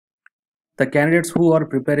The candidates who are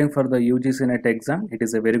preparing for the UGC NET exam, it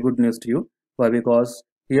is a very good news to you. Why? Because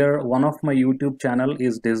here one of my YouTube channel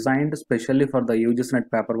is designed specially for the UGC NET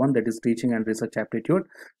paper 1, that is teaching and research aptitude.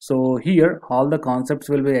 So here all the concepts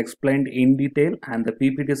will be explained in detail, and the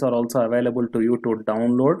PPTs are also available to you to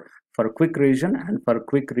download for quick revision and for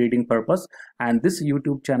quick reading purpose. And this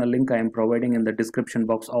YouTube channel link I am providing in the description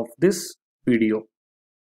box of this video.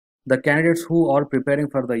 The candidates who are preparing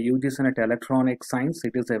for the UGC NET Electronic Science,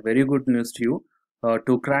 it is a very good news to you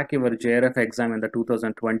to crack your JRF exam in the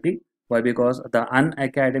 2020. Why? Because the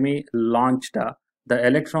Unacademy launched the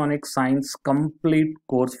Electronic Science complete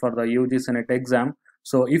course for the UGC NET exam.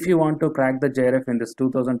 So if you want to crack the JRF in this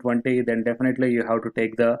 2020, then definitely you have to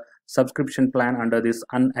take the subscription plan under this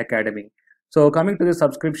Unacademy. So coming to the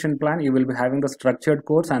subscription plan, you will be having the structured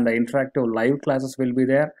course and the interactive live classes will be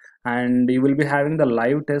there, and you will be having the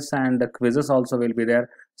live tests and the quizzes also will be there.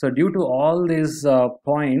 So due to all these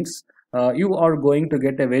points, you are going to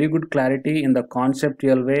get a very good clarity in the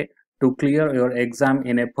conceptual way to clear your exam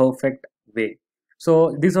in a perfect way.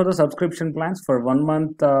 So these are the subscription plans for 1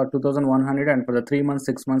 month 2100, and for the 3 months,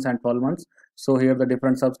 6 months and 12 months. So here the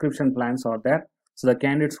different subscription plans are there. So the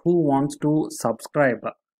candidates who wants to subscribe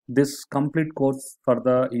this complete course for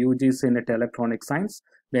the UGC NET Electronic Science,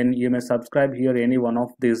 then you may subscribe here any one of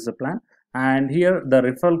these plan. And here the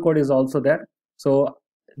referral code is also there. So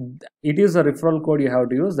it is a referral code you have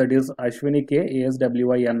to use, that is Ashwini K,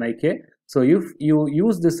 ASWINIK. So if you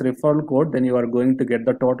use this referral code, then you are going to get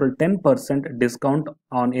the total 10% discount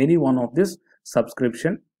on any one of this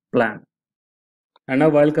subscription plan. And now,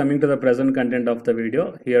 while coming to the present content of the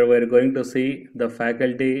video, here we are going to see the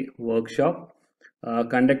faculty workshop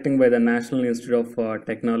conducting by the National Institute of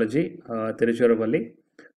Technology, Tiruchirappalli.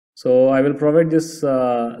 So I will provide this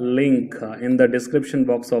link in the description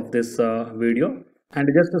box of this video, and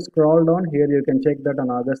just to scroll down here, you can check that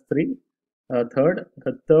on August 3rd,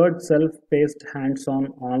 the third self-paced hands-on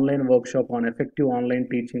online workshop on effective online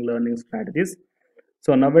teaching learning strategies.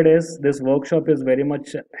 So nowadays this workshop is very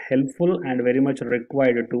much helpful and very much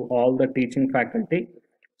required to all the teaching faculty.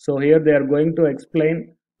 So here they are going to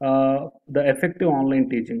explain the effective online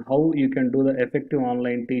teaching, how you can do the effective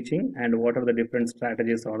online teaching and what are the different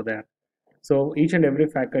strategies are there. So each and every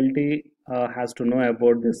faculty has to know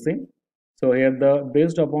about this thing. So here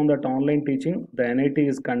based upon that online teaching, the NIT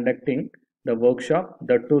is conducting the workshop,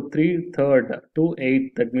 the 3rd to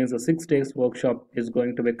 8th, that means the 6 days workshop is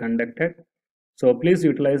going to be conducted. So please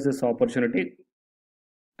utilize this opportunity.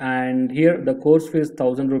 And here the course fee is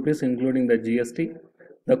 1000 rupees including the GST.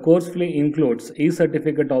 The course fee includes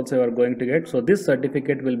e-certificate also you are going to get. So this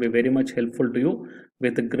certificate will be very much helpful to you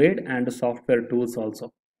with the grade and software tools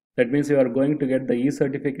also. That means you are going to get the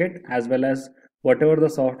e-certificate as well as whatever the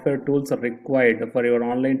software tools are required for your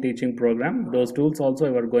online teaching program. Those tools also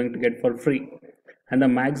you are going to get for free. And the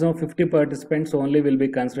maximum 50 participants only will be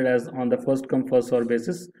considered as on the first come first serve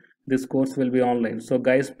basis. This course will be online. So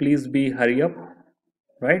guys, please be hurry up,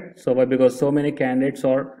 right? So why? Because so many candidates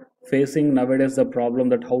are facing nowadays the problem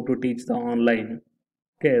that how to teach the online.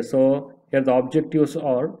 Okay, so here the objectives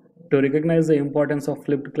are to recognize the importance of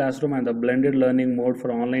flipped classroom and the blended learning mode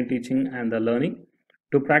for online teaching and the learning,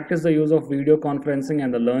 to practice the use of video conferencing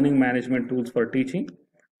and the learning management tools for teaching,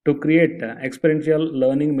 to create experiential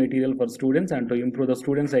learning material for students, and to improve the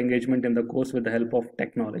students' engagement in the course with the help of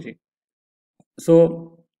technology.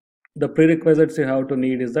 So the prerequisites you have to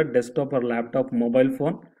need is the desktop or laptop, mobile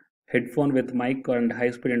phone, headphone with mic and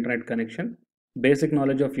high-speed internet connection, basic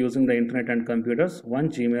knowledge of using the internet and computers, one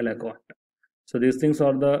Gmail account. So these things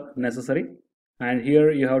are the necessary, and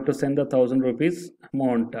here you have to send the 1000 rupees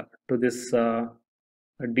amount to this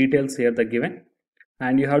details here the given,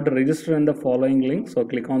 and you have to register in the following link. So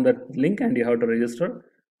click on that link and you have to register.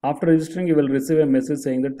 After registering, you will receive a message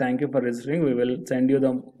saying that thank you for registering. We will send you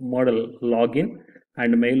the model login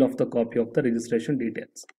and mail of the copy of the registration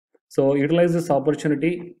details. So utilize this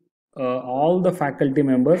opportunity, all the faculty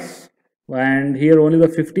members, and here only the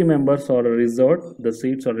 50 members are reserved. The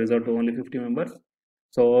seats are reserved to only 50 members.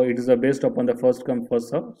 So it is based upon the first come first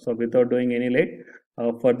serve. So without doing any late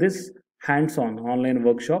for this hands-on online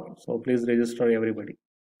workshop, so please register everybody,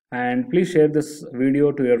 and please share this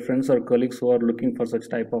video to your friends or colleagues who are looking for such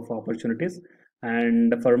type of opportunities.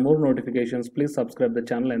 And for more notifications, please subscribe the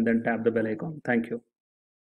channel and then tap the bell icon. Thank you.